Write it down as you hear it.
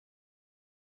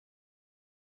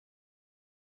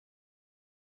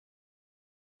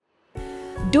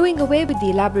Doing away with the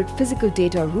elaborate physical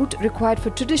data route required for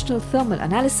traditional thermal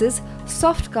analysis,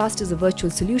 Softcast is a virtual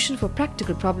solution for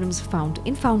practical problems found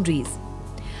in foundries.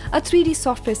 A 3D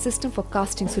software system for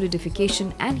casting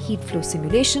solidification and heat flow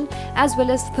simulation, as well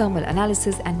as thermal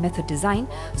analysis and method design,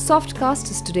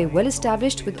 Softcast is today well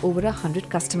established with over 100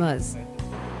 customers.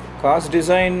 Cast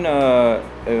design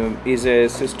is a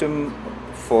system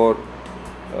for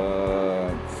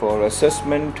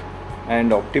assessment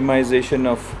and optimization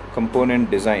of component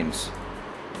designs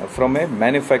from a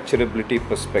manufacturability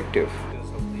perspective.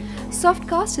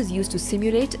 Softcast is used to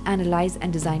simulate, analyze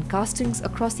and design castings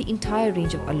across the entire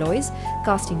range of alloys,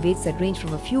 casting weights that range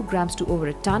from a few grams to over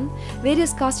a ton,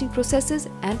 various casting processes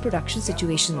and production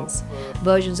situations.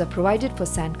 Versions are provided for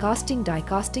sand casting, die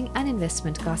casting and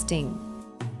investment casting.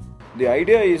 The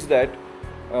idea is that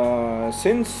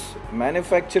since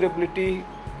manufacturability,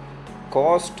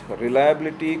 cost,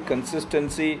 reliability,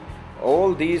 consistency,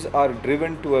 all these are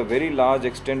driven to a very large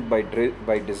extent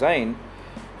by design,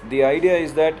 the idea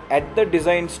is that at the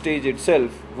design stage itself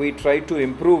we try to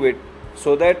improve it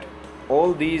so that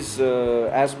all these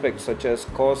aspects such as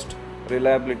cost,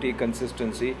 reliability,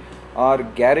 consistency are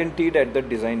guaranteed at the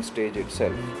design stage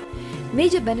itself.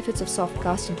 Major benefits of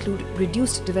Softcast include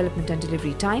reduced development and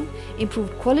delivery time,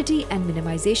 improved quality and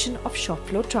minimization of shop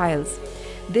floor trials.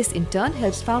 This in turn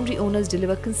helps foundry owners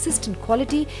deliver consistent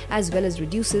quality as well as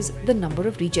reduces the number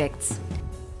of rejects.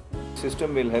 The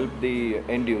system will help the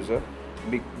end user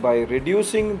by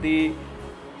reducing the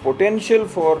potential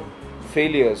for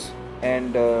failures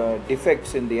and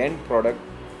defects in the end product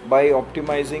by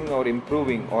optimizing or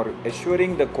improving or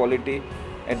assuring the quality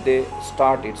at the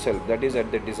start itself, that is at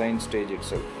the design stage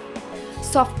itself.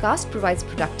 Softcast provides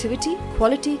productivity,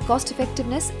 quality, cost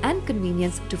effectiveness and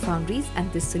convenience to foundries,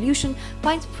 and this solution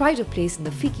finds pride of place in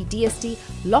the FICCI DST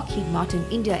Lockheed Martin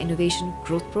India Innovation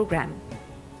Growth Program.